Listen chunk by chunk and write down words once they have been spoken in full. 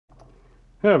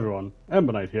Hey everyone,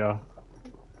 Ember Knight here,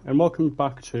 and welcome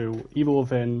back to Evil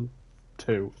Within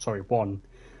 2, sorry, 1.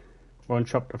 We're on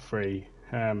chapter 3.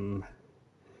 Sorry,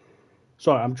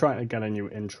 I'm trying to get a new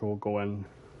intro going.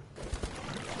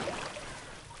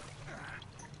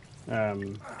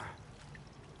 I've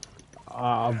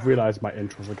realised my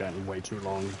intros are getting way too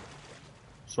long,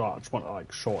 so I just want to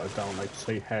short it down,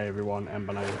 say, hey everyone,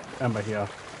 Ember Knight, Ember here.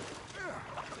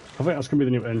 I think that's going to be the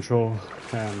new intro.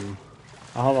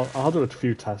 I'll do a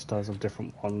few testers of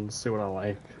different ones, see what I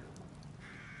like.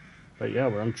 But yeah,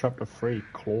 we're on chapter 3,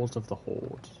 Claws of the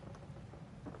Horde.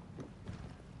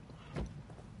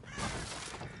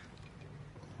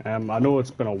 I know it's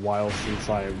been a while since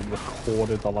I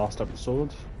recorded the last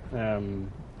episode.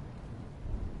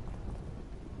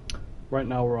 Right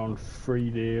now we're on 3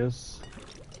 days.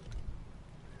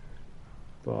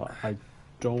 But I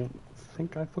don't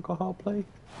think I forgot how to play.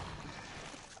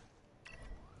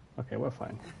 Okay, we're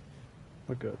fine.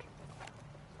 We're good.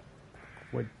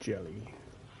 We're jelly.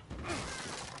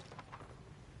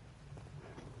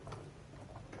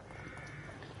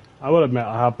 I will admit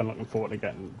I have been looking forward to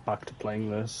getting back to playing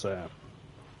this.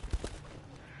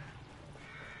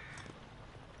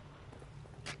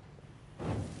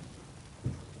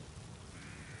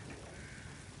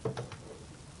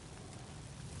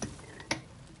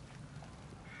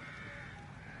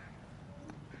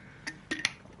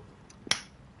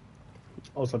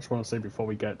 Also, I just want to say before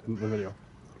we get into the video,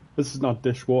 this is not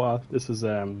dishwater. This is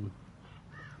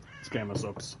this game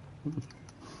sucks.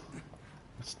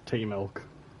 It's tea milk.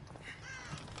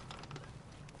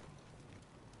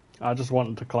 I just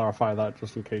wanted to clarify that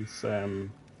just in case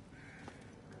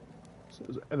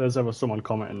there's ever someone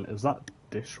commenting, is that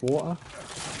dishwater?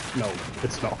 No,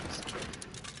 it's not.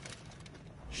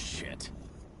 Shit.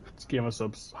 It's Gamer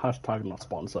Subs, hashtag not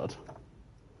sponsored.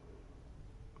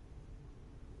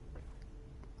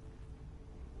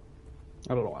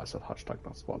 I don't know why I said hashtag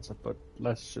not sponsored, but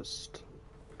let's just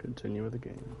continue with the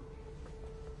game.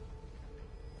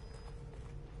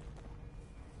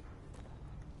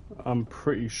 I'm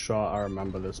pretty sure I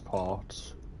remember this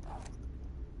part.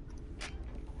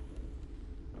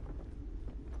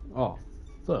 Oh,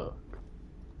 fuck.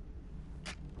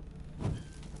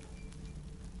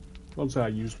 Don't say I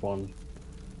used one.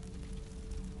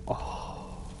 Oh.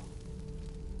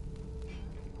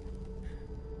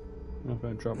 Not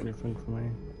gonna drop anything for me.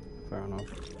 Fair enough.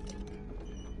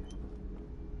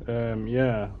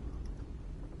 Yeah.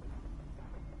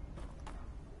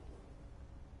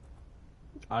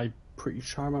 I'm pretty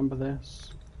sure I remember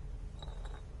this.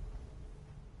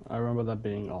 I remember there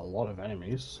being a lot of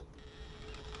enemies.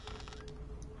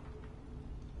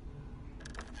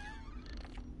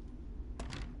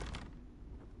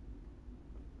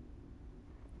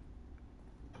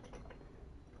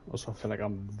 Also, I feel like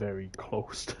I'm very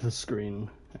close to the screen.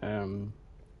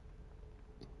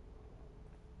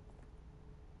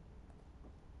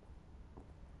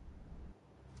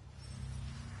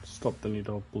 Stop the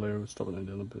needle blue, stop the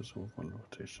needle blue, so one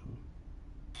rotation.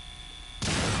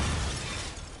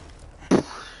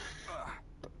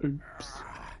 Oops.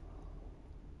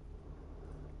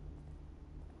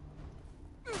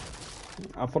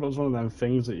 I thought it was one of them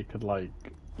things that you could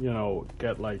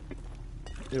get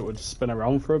it would spin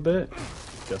around for a bit.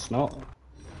 Guess not.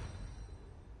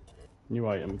 New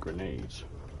item, grenade.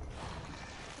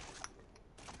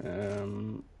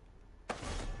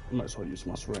 Might as well use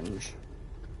my syringe.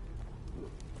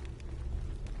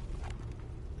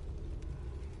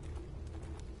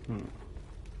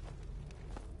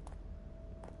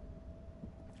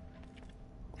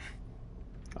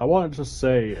 I wanted to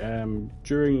say,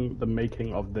 during the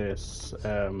making of this,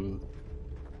 I'm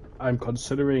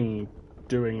considering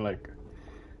doing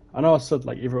I know I said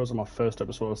either it was on my first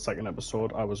episode or second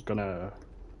episode, I was gonna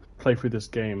play through this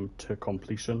game to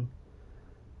completion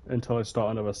until I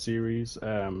start another series.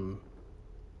 I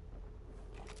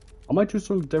might do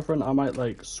something different. I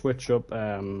might switch up.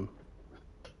 I'm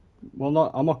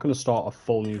not gonna start a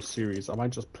full new series. I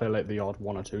might just play the odd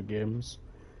 1 or 2 games.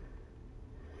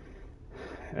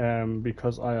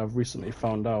 Because I have recently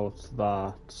found out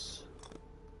that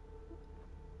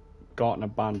Garten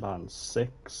of Banban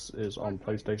 6 is on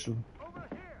PlayStation.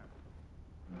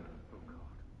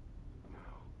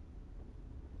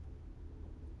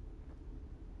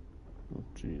 Oh,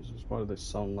 Jesus, why do they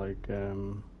sound like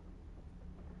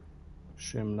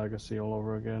Shim Legacy all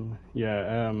over again?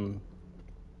 Yeah,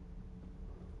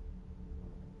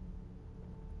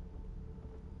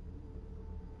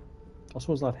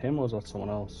 also, was that him or was that someone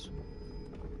else?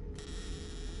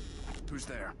 Who's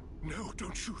there? No,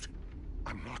 don't shoot.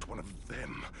 I'm not one of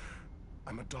them.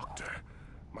 I'm a doctor,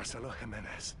 Marcelo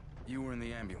Jimenez. You were in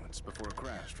the ambulance before it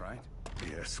crashed, right?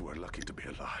 Yes, we're lucky to be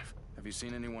alive. Have you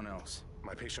seen anyone else?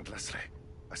 My patient Leslie.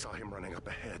 I saw him running up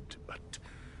ahead, but...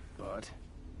 But?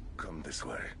 Come this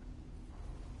way.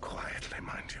 Quietly,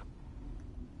 mind you.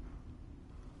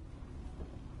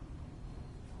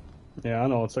 Yeah, I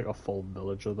know, it's like a full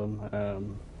village of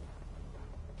them.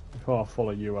 Before I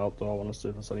follow you out though, I want to see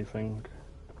if there's anything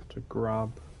to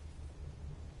grab.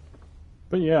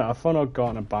 But yeah, I found out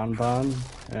Garten Banban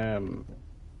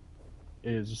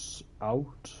is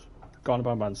out. Garten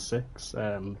Banban 6.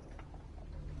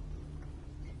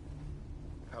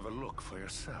 Have a look for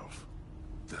yourself.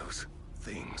 Those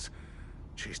things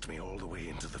chased me all the way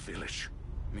into the village.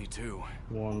 Me too.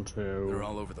 1, 2. They're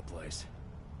all over the place.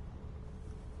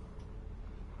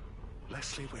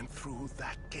 Leslie went through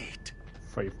that gate.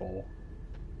 3, 4.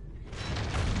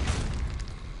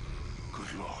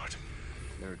 Good lord.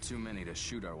 There are too many to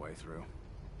shoot our way through.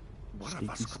 One of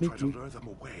us could try to lure them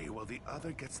away while the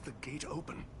other gets the gate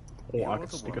open. Oh, I can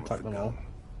sneak attack them all.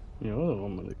 You're the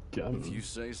one with the gun. If you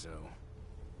say so.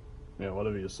 Yeah,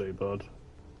 whatever you say, bud.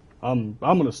 I'm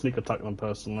gonna sneak attack them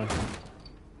personally.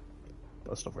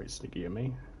 That's not very sneaky of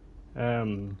me.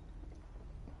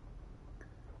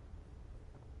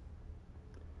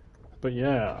 But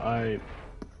yeah,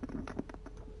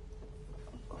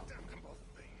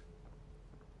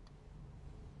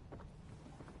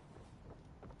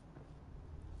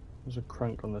 there's a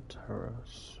crank on the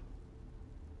terrace.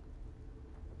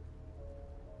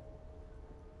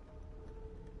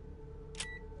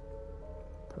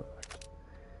 Perfect.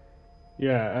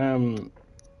 Yeah,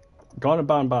 Garten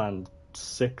Banban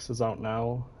 6 is out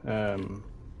now.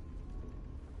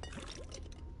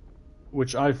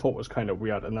 Which I thought was kind of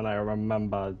weird, and then I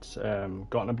remembered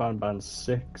Garten Banban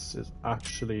 6 is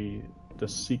actually the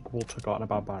sequel to Garten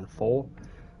Banban 4.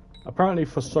 Apparently,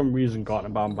 for some reason,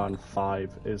 Garten Banban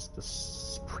 5 is the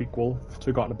prequel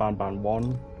to Garten Banban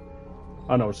 1.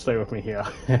 I know, stay with me here.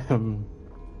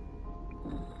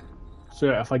 So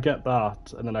yeah, if I get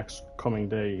that in the next coming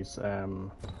days,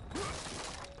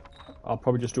 I'll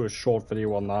probably just do a short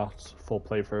video on that, full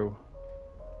playthrough.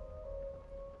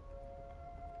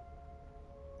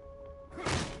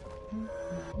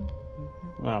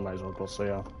 I might as well go see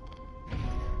her.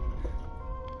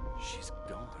 She's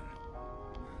gone.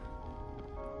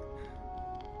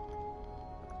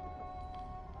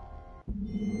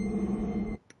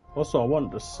 Also, I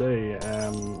wanted to say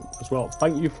as well,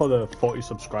 thank you for the 40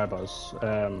 subscribers.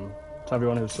 To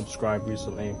everyone who's subscribed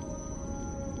recently.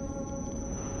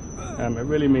 It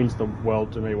really means the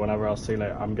world to me whenever I see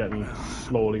like I'm getting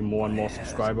slowly more and more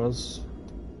subscribers.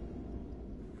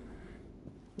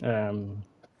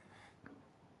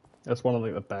 It's one of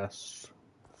like the best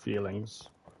feelings.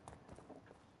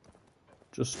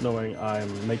 Just knowing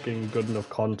I'm making good enough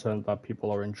content that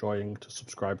people are enjoying to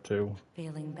subscribe to.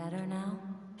 Feeling better now?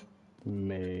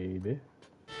 Maybe.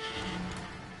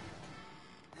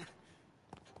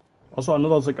 Also, I know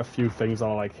there's like a few things that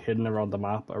are like hidden around the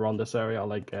map, around this area.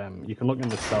 Like, you can look in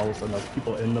the cells and there's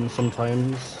people in them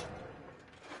sometimes.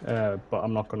 But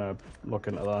I'm not gonna look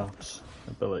into that.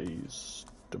 Abilities.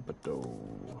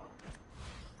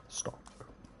 Stop.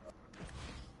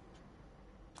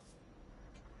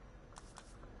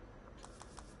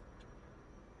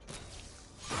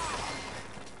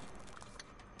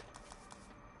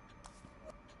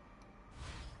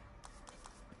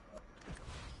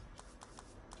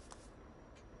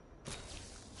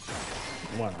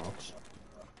 Why not?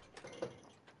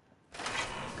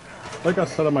 Like I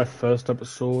said in my first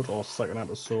episode or second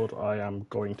episode, I am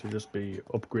going to just be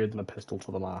upgrading the pistol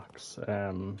to the max.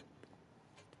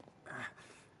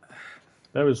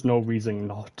 There is no reason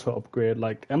not to upgrade.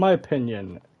 Like, in my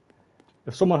opinion,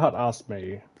 if someone had asked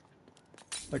me,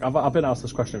 like I've been asked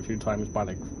this question a few times by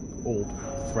like old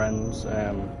friends.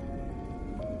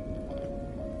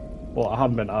 Well, I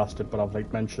haven't been asked it, but I've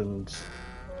like mentioned.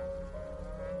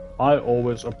 I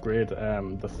always upgrade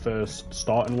the first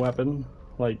starting weapon.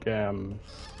 Like Dead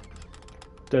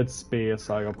Space,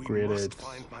 I upgraded. We must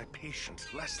find my patient,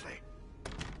 Leslie.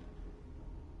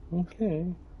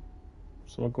 Okay.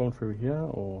 So I'm going through here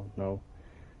or no?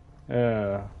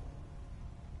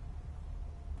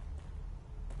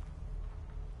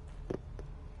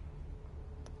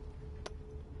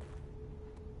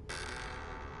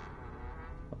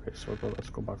 Okay, so let's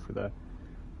go back through there.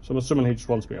 So I'm assuming he just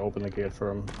wants me to open the gate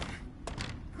for him.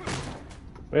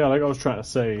 But yeah, like I was trying to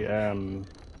say,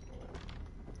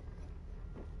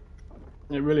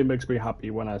 it really makes me happy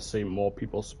when I see more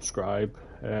people subscribe.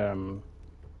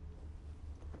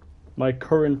 My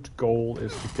current goal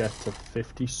is to get to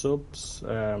 50 subs,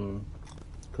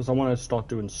 because I want to start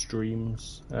doing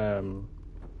streams.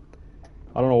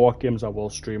 I don't know what games I will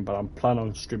stream, but I'm planning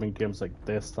on streaming games like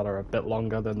this that are a bit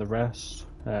longer than the rest.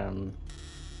 Or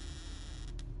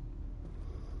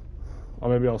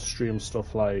maybe I'll stream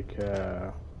stuff like,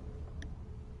 I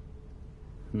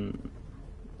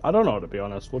don't know, to be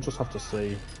honest. We'll just have to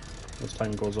see as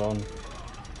time goes on.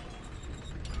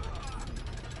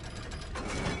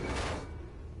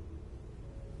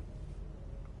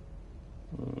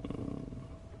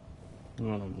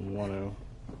 I don't want to.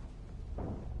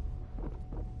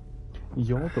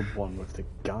 You're the one with the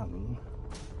gun.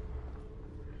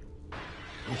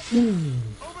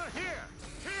 Over here!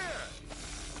 Here!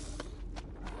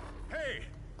 Hey!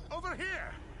 Over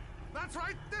here! That's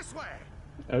right, this way!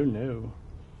 Oh no.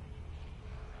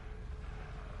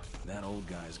 That old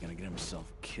guy's gonna get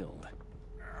himself killed.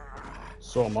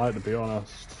 So am I, to be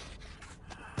honest.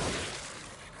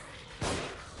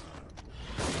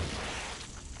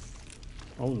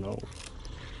 Oh no.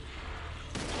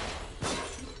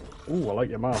 Ooh, I like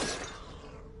your mask.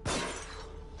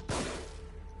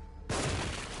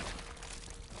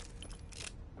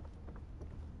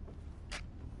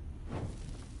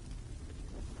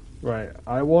 Right,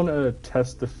 I want to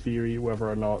test the theory whether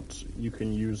or not you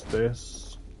can use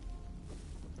this.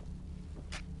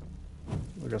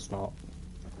 I guess not.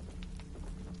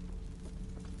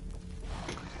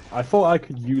 I thought I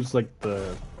could use like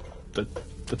the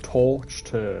torch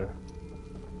to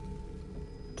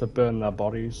burn their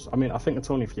bodies. I mean, I think it's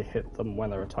only if you hit them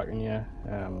when they're attacking you.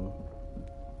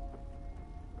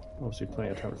 Obviously,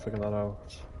 plenty of time to figure that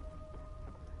out.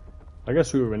 I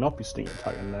guess we would not be sneak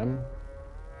attacking them.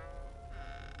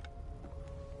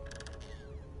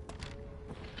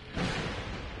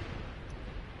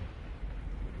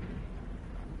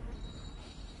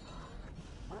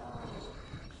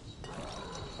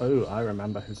 Oh, I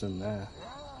remember who's in there.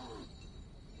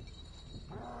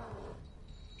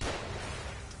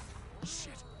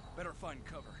 Shit, better find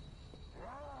cover.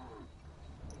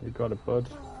 You got it, bud.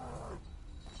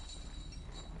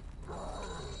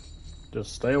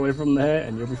 Just stay away from there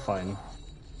and you'll be fine.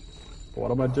 But what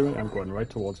am I doing? I'm going right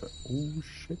towards it. Oh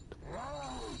shit.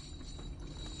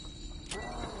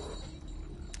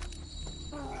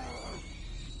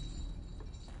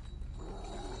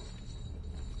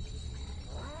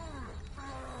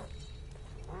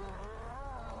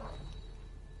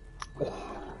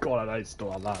 God, I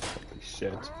still have that. Holy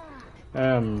shit.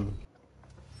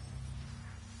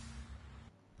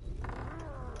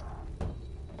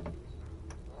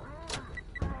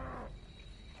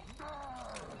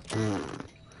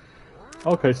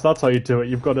 Okay, so that's how you do it.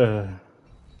 You've got to...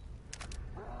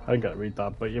 I didn't get to read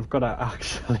that, but you've got to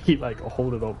actually, like,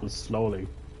 hold it open slowly.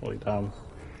 Holy damn.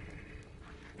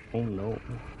 Oh no.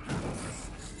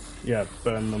 Yeah,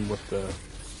 burn them with the...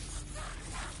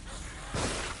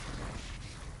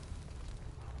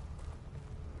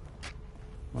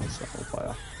 That's set on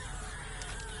fire.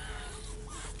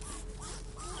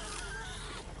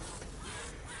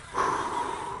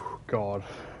 God.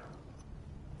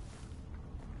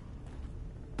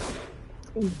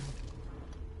 Ooh.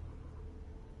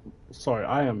 Sorry,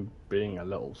 I am being a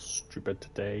little stupid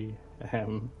today.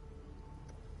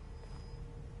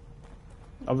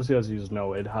 Obviously, as you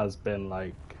know, it has been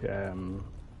like a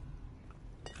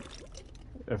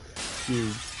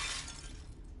few...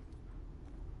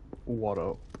 What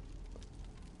up?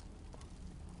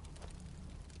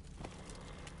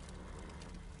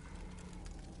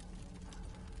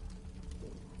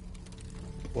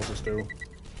 What's this do?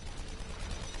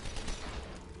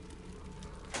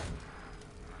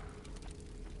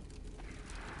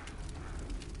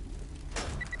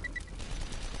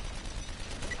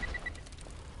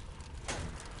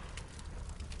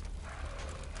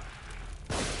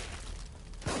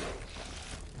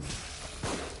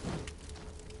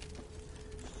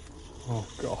 Oh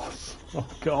god. Oh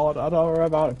god, I don't know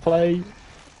about to play.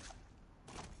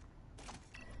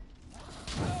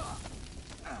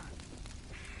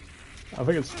 I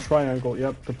think it's triangle,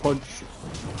 yep, the punch.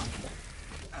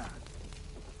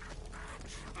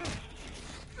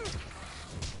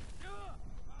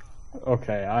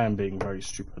 Okay, I am being very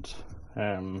stupid.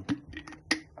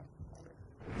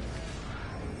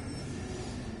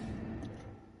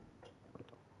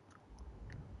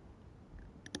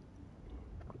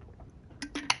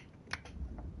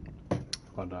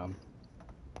 But,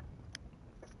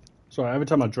 sorry, every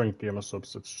time I drink Gamer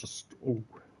Subs, it's just, ooh.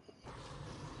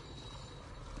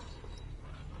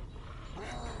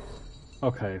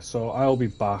 Okay, so I'll be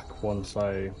back once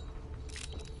I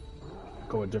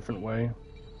go a different way.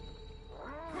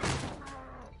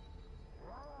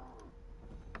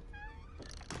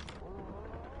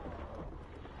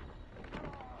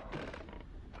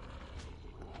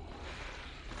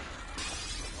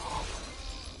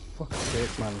 fuck's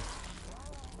sake, man.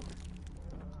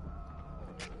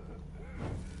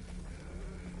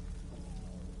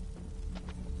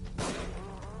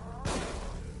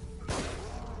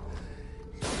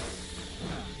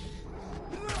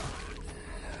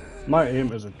 My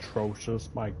aim is atrocious,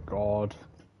 my god.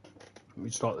 We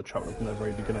start the chapter from the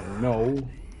very beginning. No.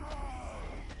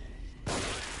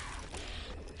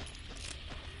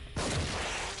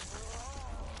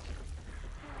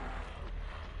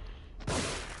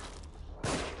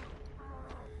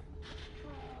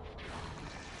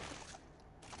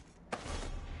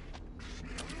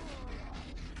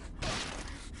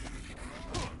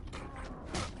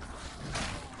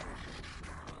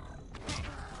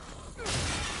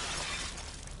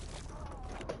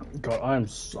 God,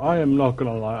 I am not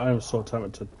gonna lie, I am so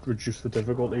tempted to reduce the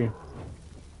difficulty.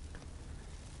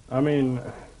 I mean,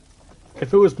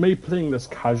 if it was me playing this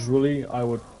casually, I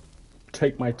would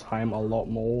take my time a lot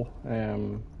more.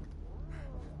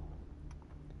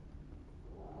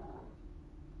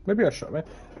 Maybe I should.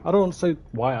 I don't say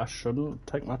why I shouldn't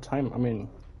take my time. I mean,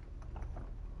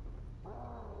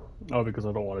 oh, because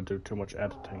I don't want to do too much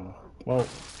editing. Well,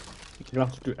 you're gonna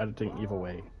have to do editing either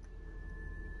way.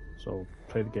 So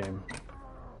play the game.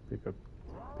 Be good.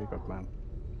 Be a good man.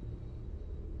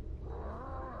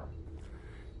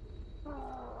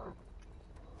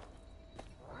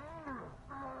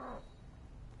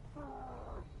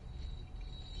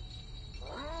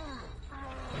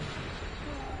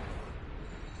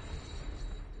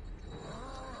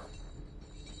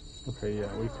 Okay,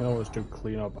 yeah, we can always do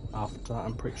cleanup after.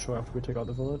 I'm pretty sure after we take out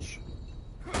the village.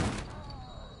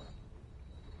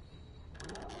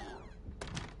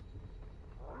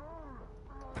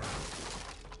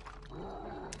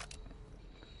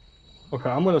 Okay,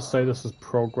 I'm gonna say this is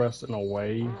progress in a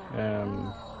way.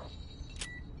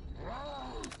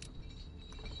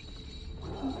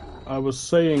 I was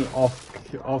saying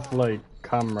off like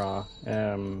camera.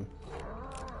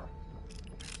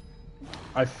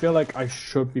 I feel like I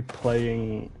should be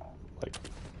playing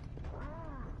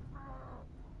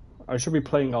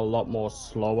a lot more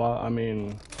slower. I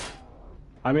mean,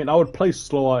 I would play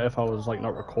slower if I was like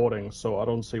not recording. So I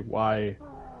don't see why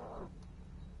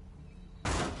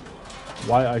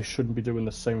I shouldn't be doing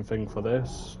the same thing for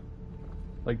this.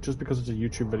 Like, just because it's a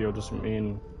YouTube video doesn't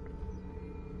mean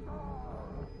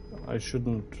I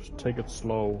shouldn't take it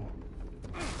slow.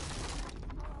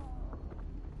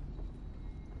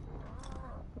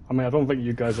 I mean, I don't think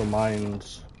you guys will mind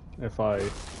if I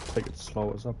take it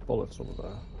slow. Is that bullets over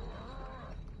there?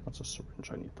 That's a syringe,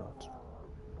 I need that.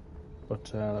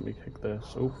 But let me kick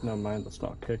this. Oh, never mind, that's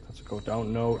not a kick, that's a go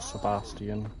down. No, it's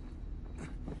Sebastian.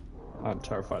 I'm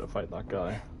terrified to fight that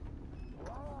guy.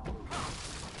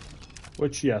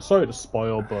 Which, yeah, sorry to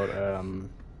spoil, but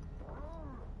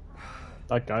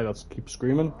that guy that keeps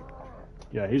screaming,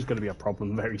 yeah, he's going to be a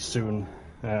problem very soon.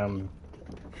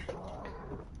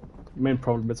 Main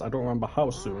problem is I don't remember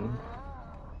how soon.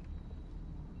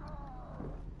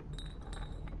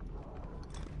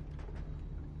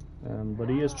 But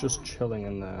he is just chilling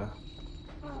in there.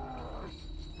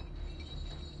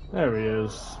 There he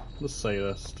is, the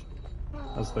sadist,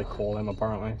 as they call him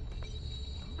apparently.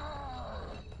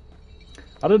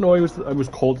 I didn't know I was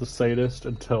called the sadist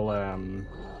until I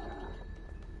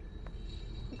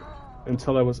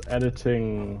was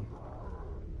editing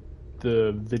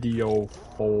the video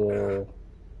for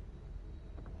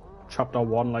chapter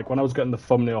 1. Like when I was getting the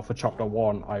thumbnail for chapter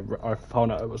 1, I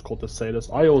found out it was called the sadist.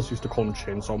 I always used to call him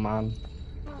Chainsaw Man,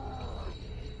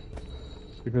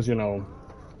 because, you know,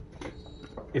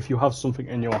 if you have something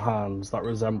in your hands that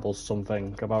resembles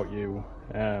something about you,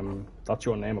 that's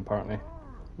your name apparently.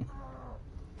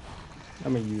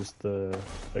 Let me use the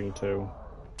thing too.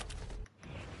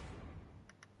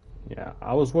 Yeah,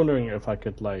 I was wondering if I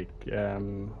could like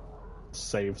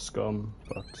save scum,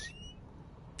 but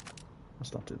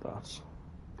let's not do that.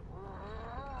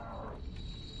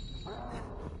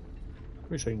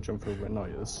 Wish I can jump through it. No,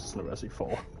 this isn't a Resi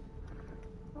 4.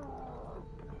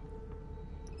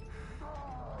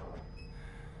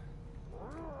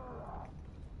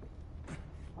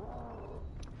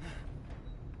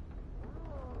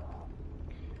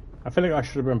 I feel like I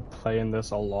should have been playing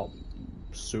this a lot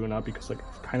sooner because like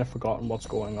I've kind of forgotten what's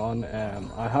going on.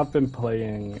 I have been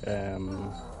playing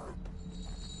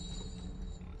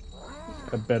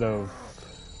a bit of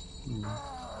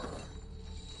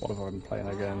what have I been playing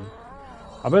again?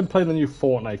 I've been playing the new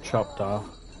Fortnite chapter.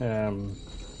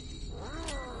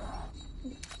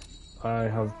 I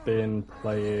have been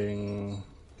playing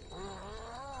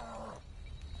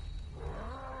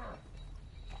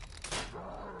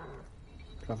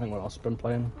I think what else I've been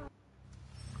playing.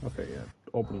 Okay, yeah,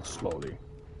 open slowly.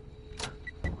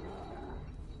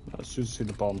 As soon as you see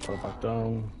the bomb, put it back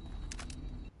down.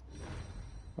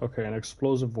 Okay, an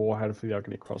explosive warhead for the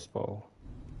Agony Crossbow.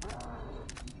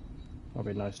 That'd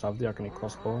be nice to have the Agony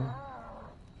Crossbow.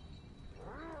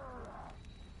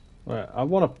 Right, I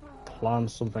want to plan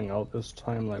something out this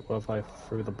time, like what if I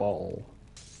threw the bottle?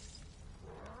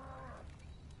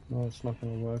 No, it's not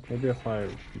gonna work. Maybe if I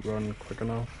run quick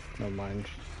enough. Never mind.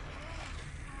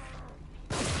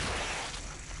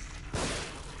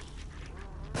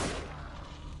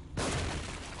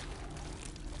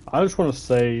 I just want to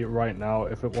say right now,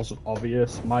 if it wasn't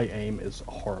obvious, my aim is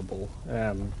horrible.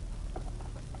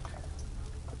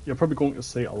 You're probably going to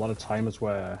see a lot of times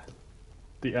where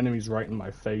the enemy's right in my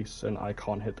face and I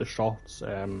can't hit the shots.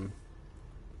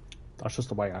 That's just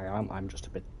the way I am. I'm just a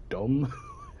bit dumb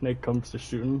when it comes to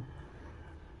shooting.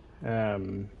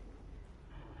 But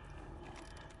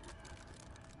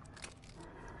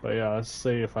yeah, let's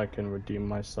see if I can redeem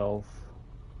myself.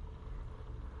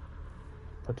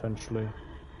 Potentially.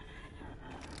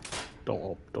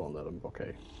 Don't let him.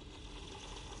 Okay.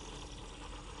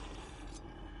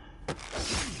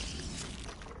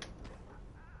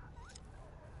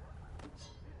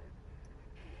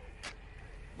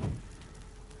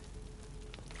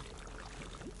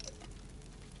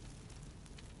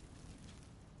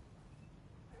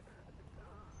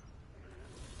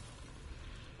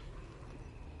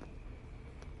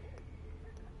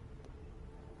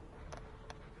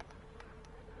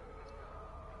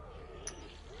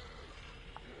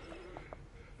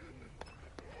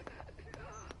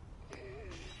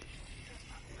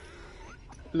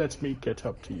 Let me get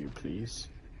up to you, please.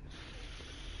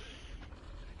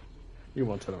 You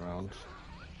won't turn around.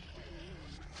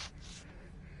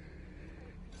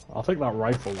 I'll take that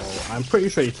rifle though. I'm pretty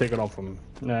sure you take it off him.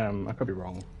 I could be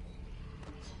wrong.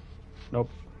 Nope.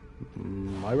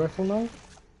 My rifle now?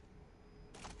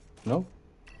 No?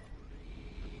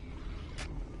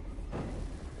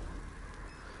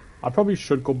 I probably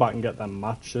should go back and get them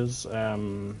matches.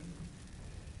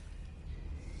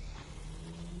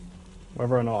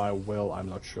 Whether or not I will, I'm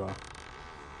not sure.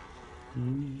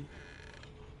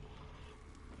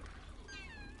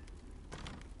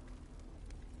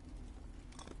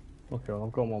 Okay, well,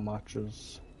 I've got more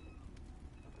matches.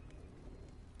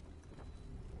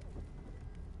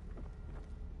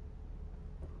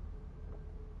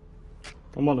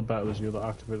 I'm on the bet it was you that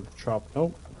activated the trap.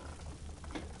 Nope.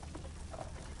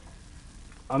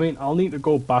 I mean, I'll need to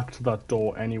go back to that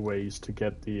door anyways to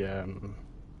get the,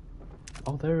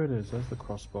 Oh, there it is. There's the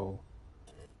crossbow.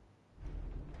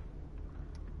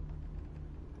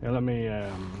 Yeah, let me,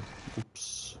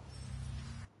 oops.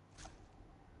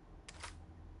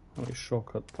 Let me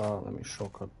shortcut that, let me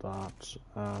shortcut that,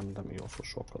 and let me also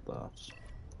shortcut that.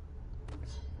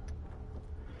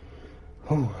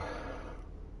 Oh.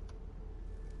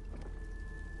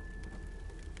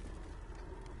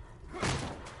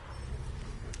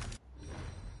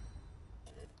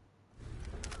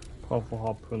 Powerful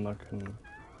harpoon that can...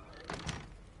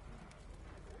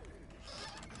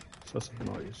 Excessive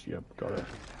noise, yep, got it.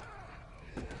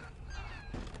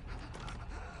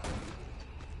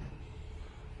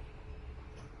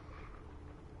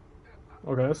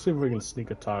 Okay, let's see if we can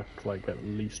sneak attack, like, at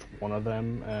least one of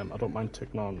them. I don't mind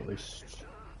taking on at least...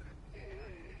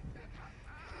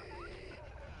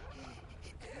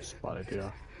 It's a bad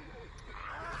idea.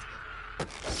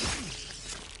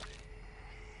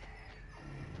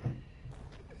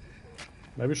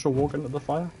 Maybe she'll walk into the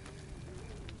fire?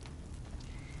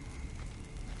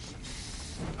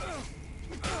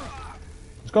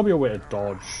 There's gotta be a way to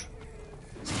dodge.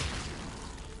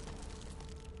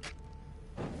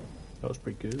 That was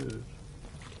pretty good.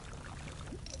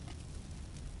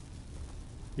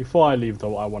 Before I leave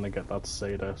though, I want to get that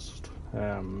sadist.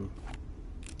 The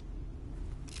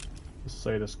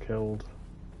sadist killed.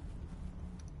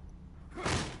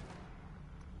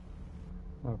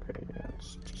 Okay, yeah,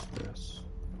 it's just this.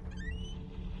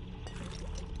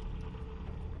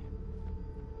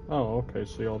 Oh, okay,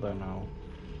 so you're there now.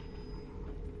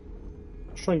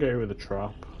 Let's try and get you with a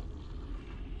trap.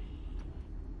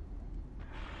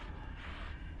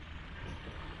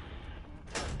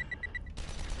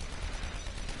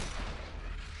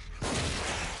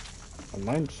 Don't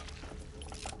mind.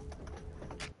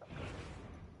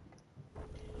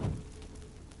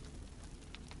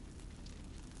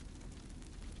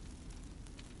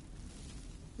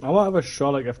 I might have a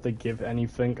shot, like, if they give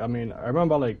anything. I mean, I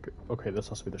remember, like, okay, this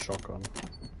has to be the shotgun.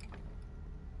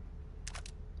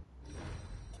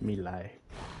 Me lie.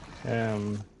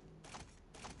 I'm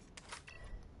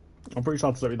pretty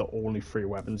sure that's literally the only free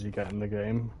weapons you get in the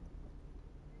game.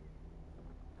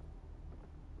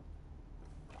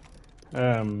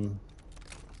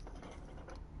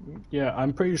 Yeah,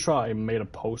 I'm pretty sure I made a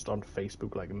post on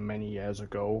Facebook like many years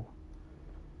ago.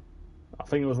 I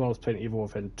think it was when I was playing Evil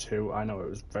Within 2. I know it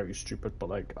was very stupid, but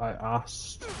like I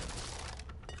asked.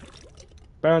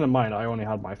 Bearing in mind, I only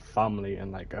had my family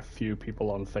and like a few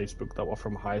people on Facebook that were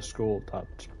from high school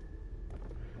that,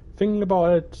 thinking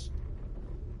about it,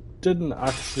 didn't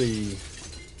actually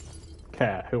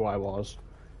care who I was.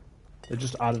 They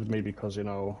just added me because, you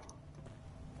know,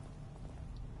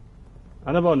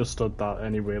 I never understood that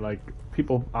anyway. Like,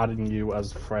 people adding you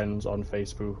as friends on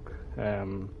Facebook,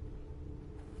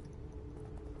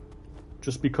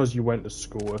 just because you went to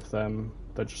school with them,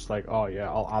 they're just like, oh yeah,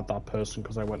 I'll add that person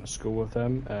because I went to school with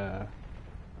them.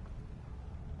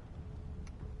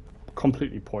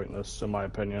 Completely pointless, in my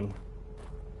opinion.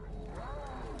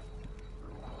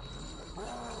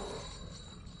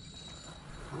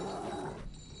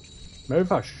 Maybe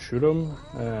if I shoot him,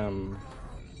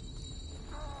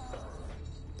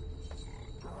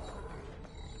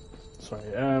 sorry,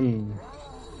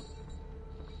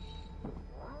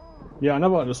 yeah, I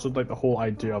never understood like the whole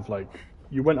idea of like,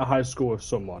 you went to high school with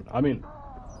someone. I mean,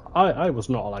 I was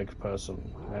not a liked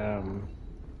person.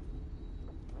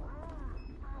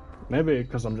 Maybe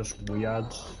because I'm just weird.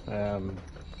 I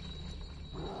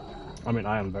mean,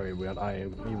 I am very weird. I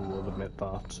even will admit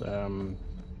that.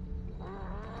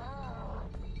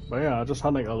 But yeah, I just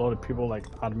had like a lot of people like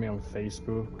add me on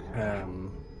Facebook.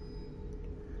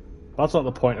 That's not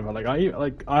the point of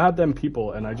it. I had them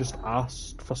people, and I just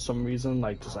asked for some reason,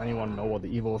 like, does anyone know what the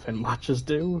Evil Within matches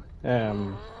do?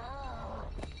 And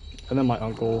then my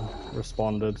uncle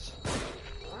responded.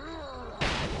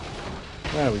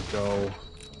 There we go.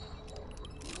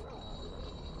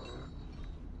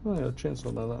 Oh yeah, the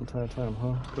chainsaw there that entire time,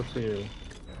 huh? Good for you.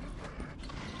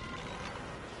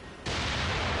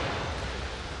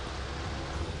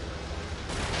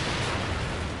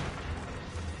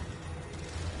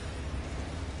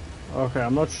 Okay,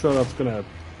 I'm not sure that's gonna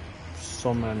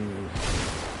summon.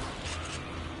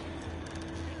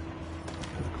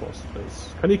 Of course it is.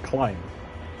 Can he climb?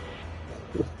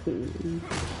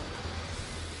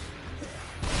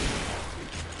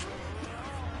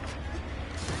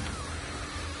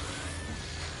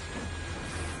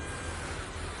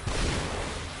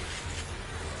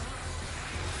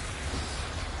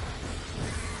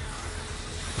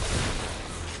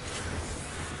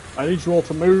 I need you all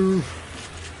to move.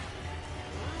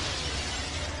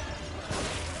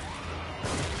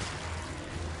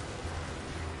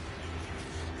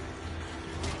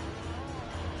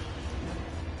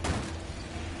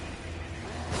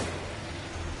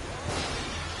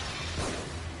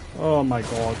 Oh my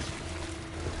god.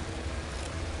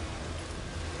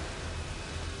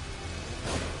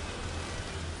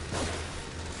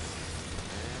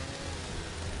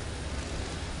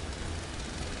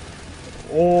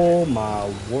 Oh my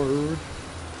word.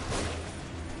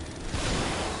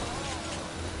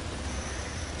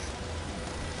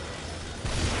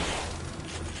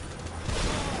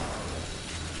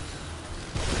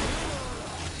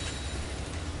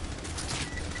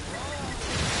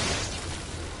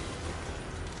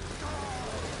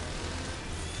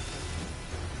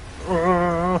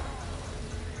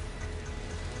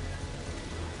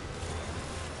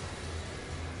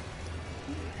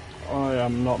 I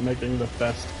am not making the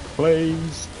best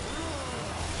plays.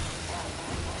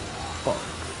 Fuck.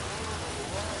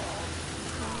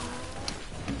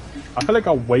 I feel like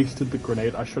I wasted the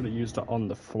grenade. I should have used it on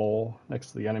the floor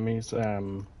next to the enemies.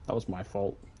 That was my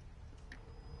fault.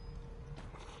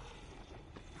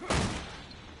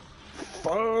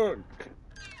 Fuck!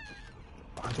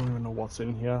 I don't even know what's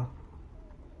in here.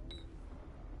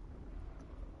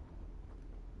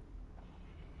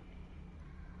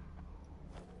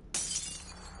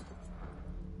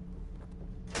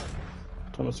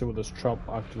 Trying to see what this trap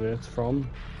activates from.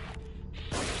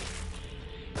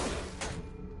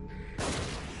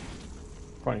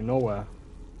 Probably nowhere.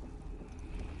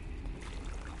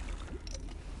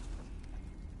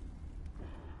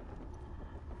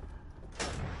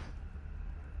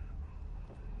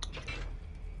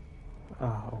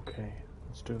 Ah, okay.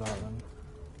 Let's do that then.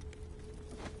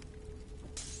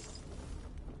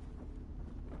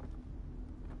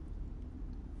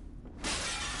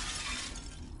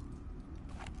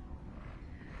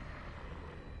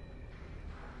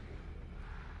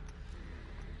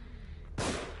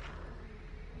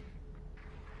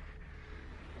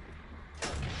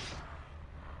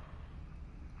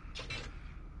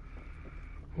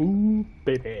 Ooh,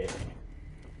 baby.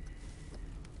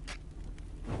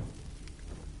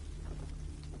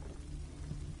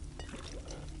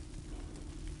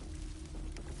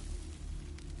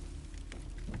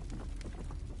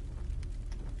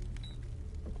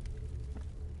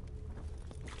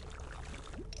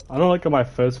 I know, like in my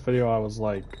first video, I was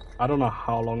like, I don't know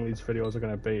how long these videos are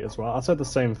gonna be as well. I said the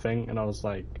same thing, and I was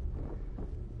like,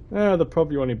 yeah, they'll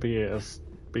probably only be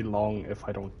long if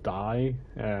I don't die.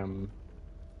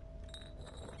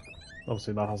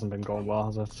 Obviously that hasn't been going well,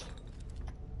 has it?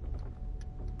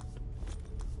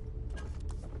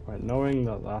 Right, knowing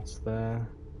that that's there.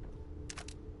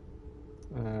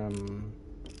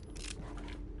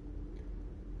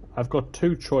 I've got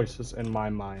two choices in my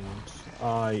mind.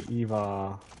 I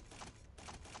either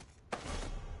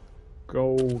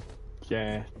go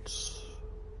get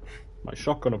my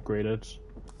shotgun upgraded,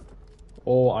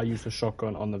 or I use the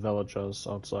shotgun on the villagers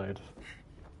outside.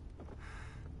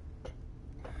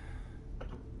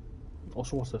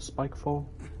 Also, what's the spike for?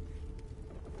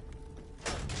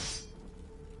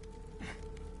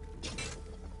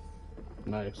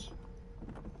 Nice.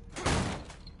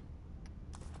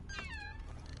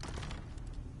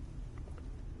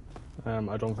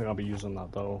 I don't think I'll be using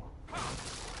that though.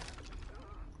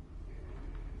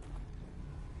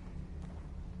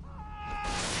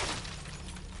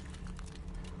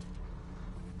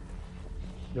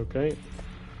 You okay?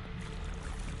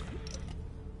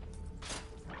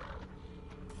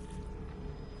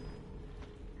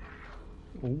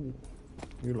 Ooh,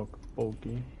 you look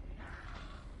bulky.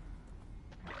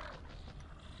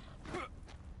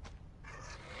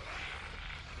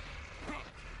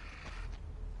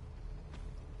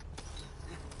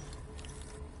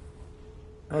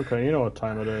 Okay, you know what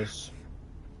time it is.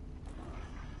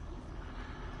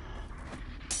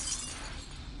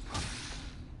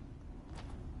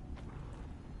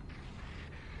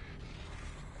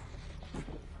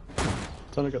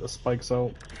 Time to get the spikes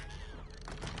out.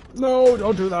 No,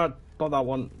 don't do that. Not that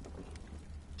one.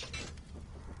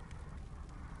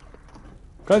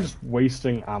 Kind of just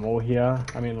wasting ammo here.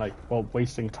 I mean, like, well,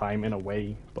 wasting time in a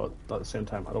way, but at the same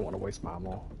time, I don't want to waste my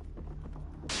ammo.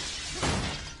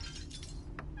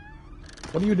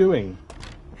 What are you doing?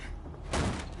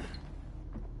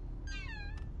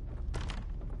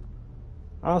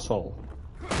 Asshole.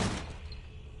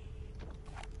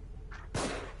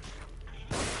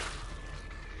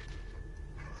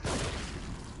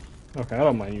 Okay, I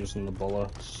don't mind using the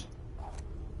bullets.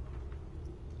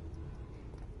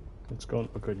 It's going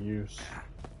for good use.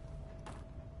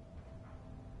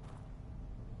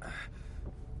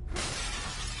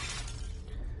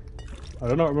 I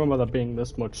do not remember there being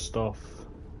this much stuff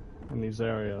in these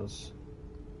areas.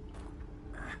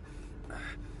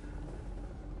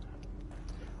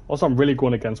 Also, I'm really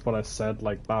going against what I said,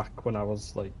 like, back when I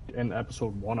was, like, in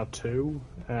episode 1 or 2,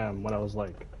 when I was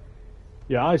like,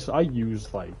 yeah, I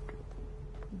use, like,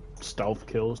 stealth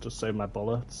kills to save my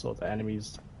bullets, so the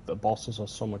enemies, the bosses are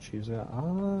so much easier.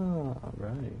 Ah,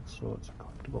 right, so it's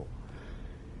collectible.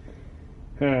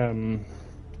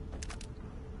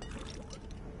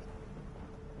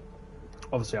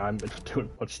 Obviously, I'm doing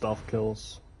much stealth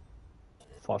kills.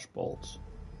 Flashbolts.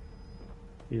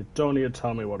 You don't need to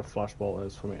tell me what a flashbolt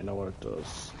is for me to know what it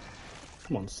does.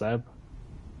 Come on, Seb.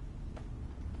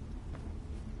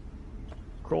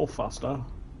 Crawl faster.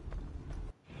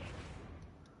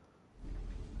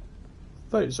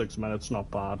 36 minutes, not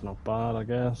bad, I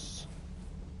guess.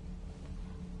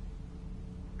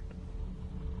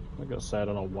 Like I said, I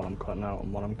don't know what I'm cutting out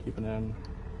and what I'm keeping in,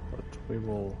 but we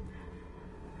will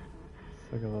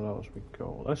figure that out as we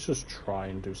go. Let's just try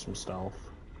and do some stealth.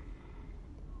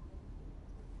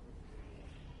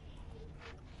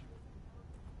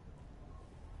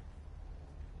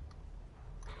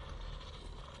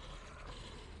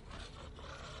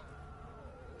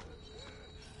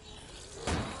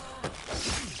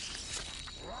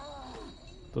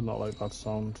 Did not like that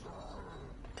sound.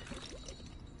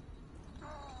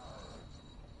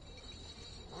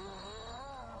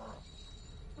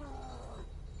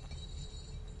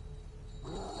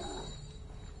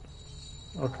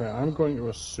 Okay, I'm going to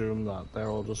assume that they're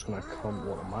all just going to come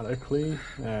automatically.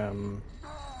 I'm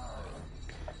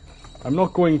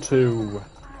not going to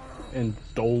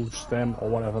indulge them, or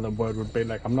whatever the word would be.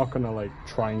 Like, I'm not going to, like,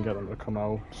 try and get them to come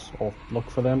out or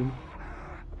look for them.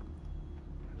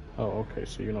 Oh, okay,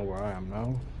 so you know where I am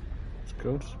now. That's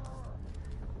good.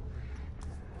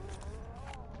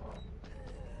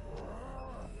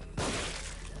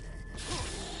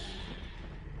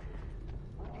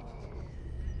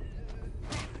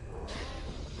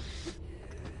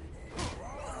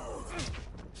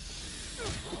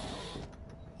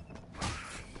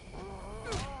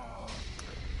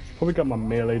 Probably got my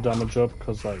melee damage up,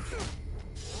 because, like,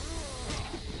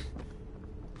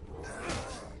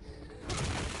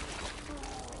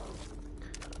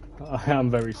 I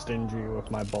am very stingy with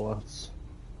my bullets.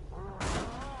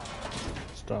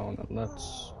 Stone, and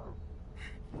let's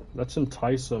Let's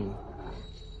entice them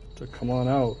to come on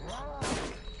out.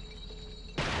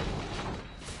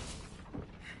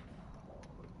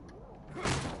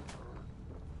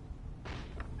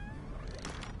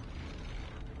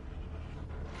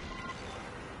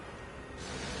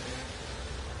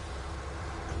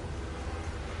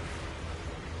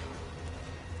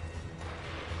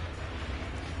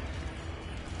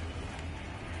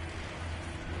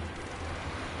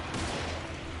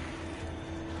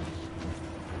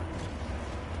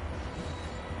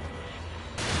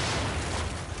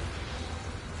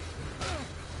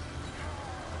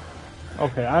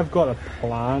 Okay, I've got a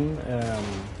plan.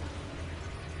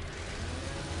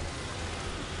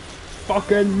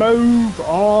 Fucking move!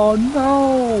 Oh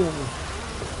no!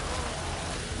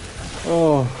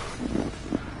 Oh.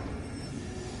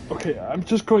 Okay, I'm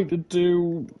just going to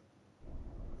do.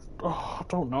 Oh, I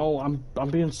don't know. I'm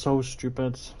being so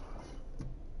stupid.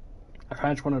 I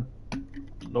kind of just want to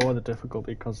lower the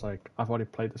difficulty because like I've already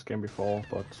played this game before,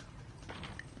 but.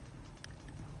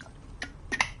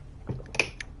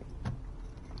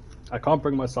 I can't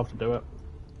bring myself to do it.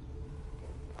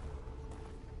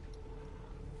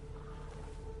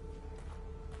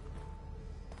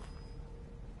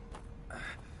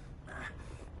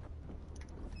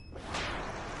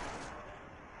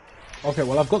 Okay,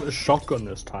 well I've got the shotgun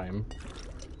this time.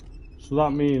 So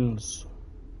that means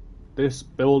this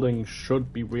building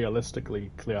should be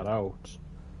realistically cleared out.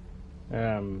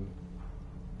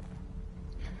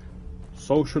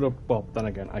 So should have, well then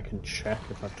again I can check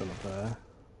if I've done it there.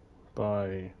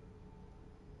 By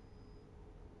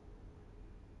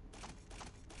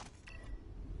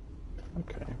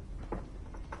okay.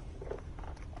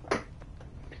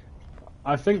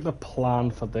 I think the plan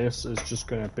for this is just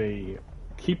going to be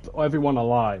keep everyone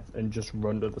alive and just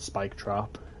run to the spike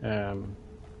trap.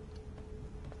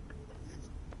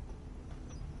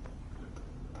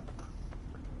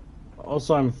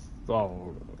 Also,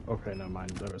 oh, okay, never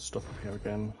mind. There is stuff up here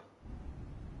again.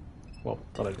 Well,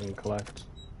 that I didn't collect.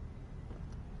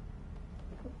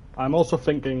 I'm also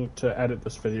thinking to edit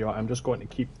this video, I'm just going to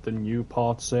keep the new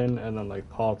parts in, and then like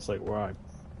parts like where I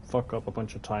fuck up a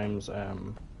bunch of times,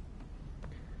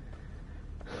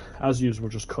 as usual,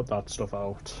 just cut that stuff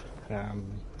out.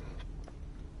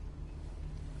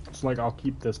 So like I'll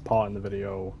keep this part in the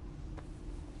video,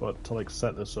 but to like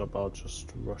set this up, I'll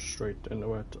just rush straight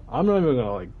into it. I'm not even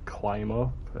gonna like climb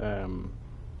up. I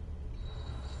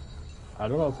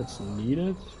don't know if it's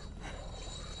needed.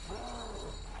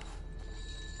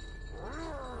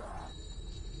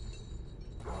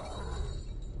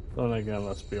 Then again,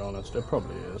 let's be honest, it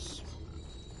probably is.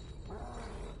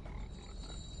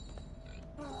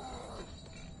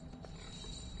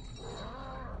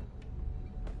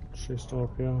 She's still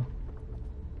up here.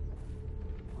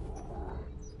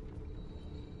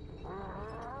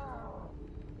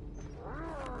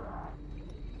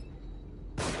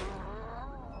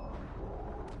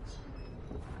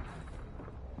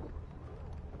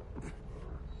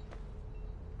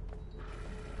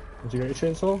 Did you get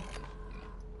your chainsaw?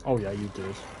 Oh yeah, you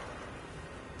did.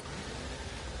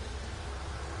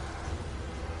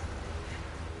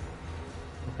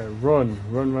 Okay, run,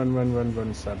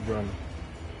 Seb, run.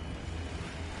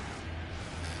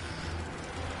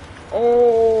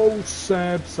 Oh,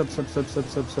 Seb,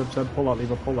 pull that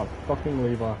lever, pull that fucking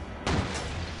lever.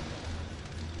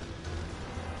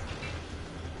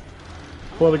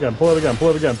 Pull it again, pull it again, pull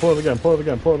it again, pull it again, pull it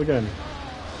again, pull it again.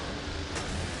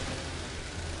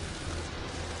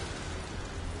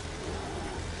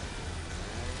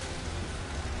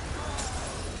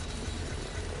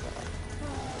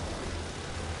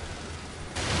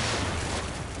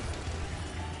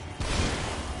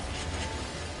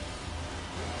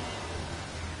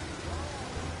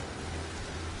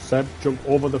 Seb, jump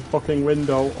over the fucking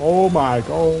window. Oh my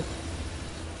god.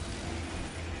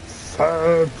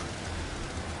 Seb.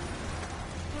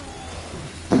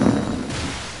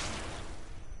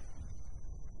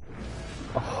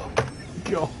 Oh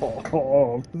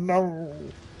god, no.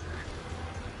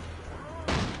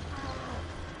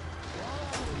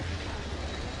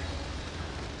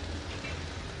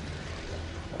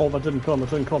 Oh, that didn't come, that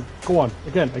didn't come. Go on,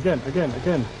 again. I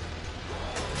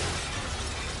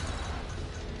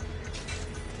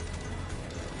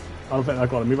don't think I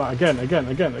got him. Move out again.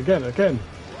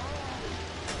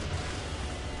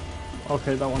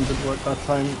 Okay, that one didn't work that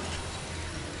time.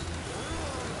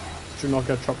 Do not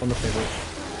get trapped on the table.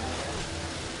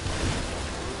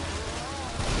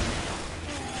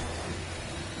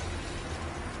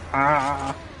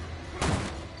 Ah!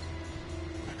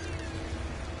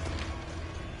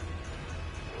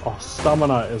 Oh,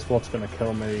 stamina is what's gonna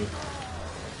kill me.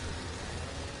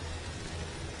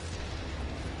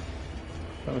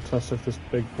 Trying to test if this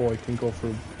big boy can go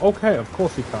through. Okay, of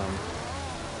course he can.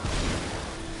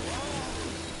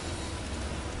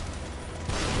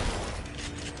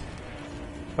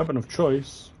 Weapon of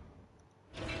choice.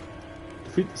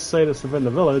 Defeat the sadists within the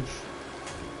village.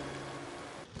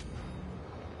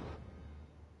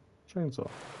 Chainsaw.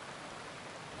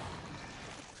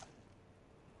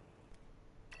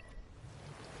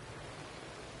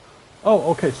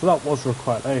 Oh, okay, so that was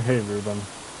required. Hey, Ruben.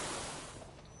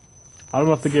 I don't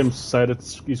know if the game said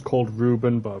he's called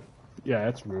Ruben, but yeah,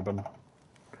 it's Ruben.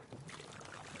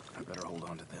 I better hold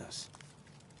on to this.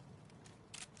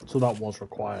 So that was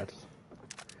required.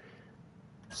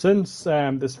 Since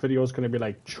this video is going to be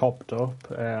like chopped up,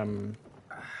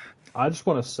 I just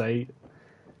want to say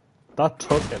that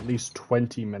took at least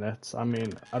 20 minutes. I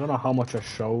mean, I don't know how much I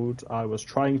showed. I was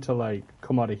trying to like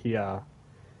come out of here,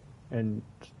 and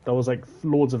there was like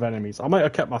loads of enemies. I might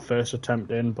have kept my first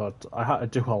attempt in, but I had to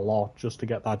do a lot just to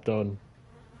get that done.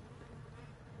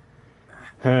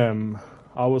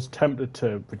 I was tempted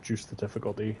to reduce the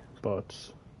difficulty, but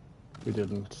we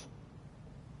didn't.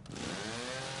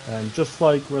 And just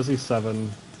like Resi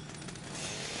 7,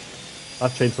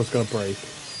 that chainsaw's gonna break.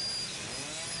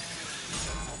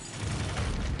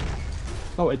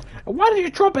 Oh, why did you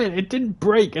drop it? It didn't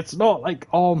break. It's not like,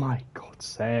 oh my god,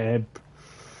 Seb.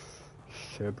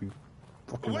 Seb, you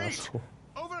fucking asshole.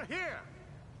 Over here!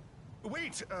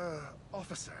 Wait,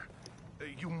 officer.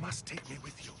 You must take me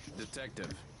with you.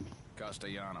 Detective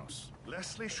Castellanos.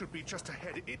 Leslie should be just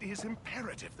ahead. It is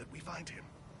imperative that we find him.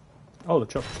 Oh, the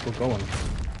chopper's still going.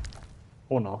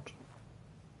 Or not.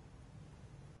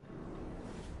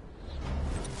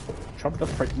 Chapter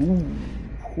 3.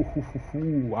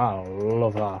 Ooh. I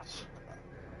love that.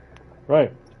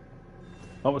 Right.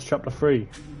 That was chapter 3.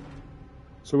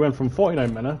 So we went from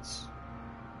 49 minutes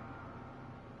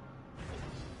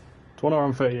to 1 hour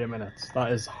and 38 minutes.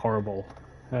 That is horrible.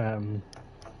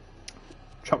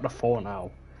 Chapter 4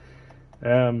 now.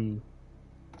 I'm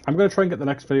going to try and get the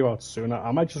next video out sooner.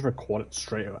 I might just record it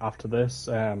straight after this.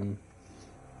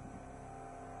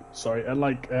 Sorry, and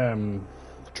like,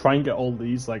 try and get all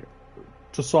these, like,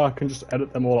 just so I can just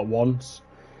edit them all at once.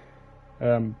 I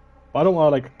don't want to,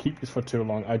 like, keep these for too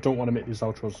long. I don't want to make these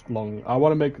outros long. I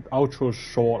want to make outros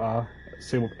shorter.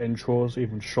 Same with intros,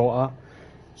 even shorter.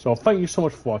 So thank you so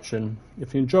much for watching.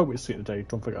 If you enjoyed what you see today,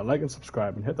 don't forget to like and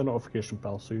subscribe and hit the notification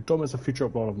bell so you don't miss a future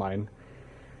upload of mine.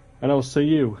 And I will see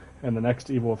you in the next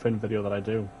Evil Within video that I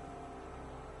do.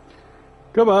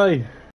 Goodbye!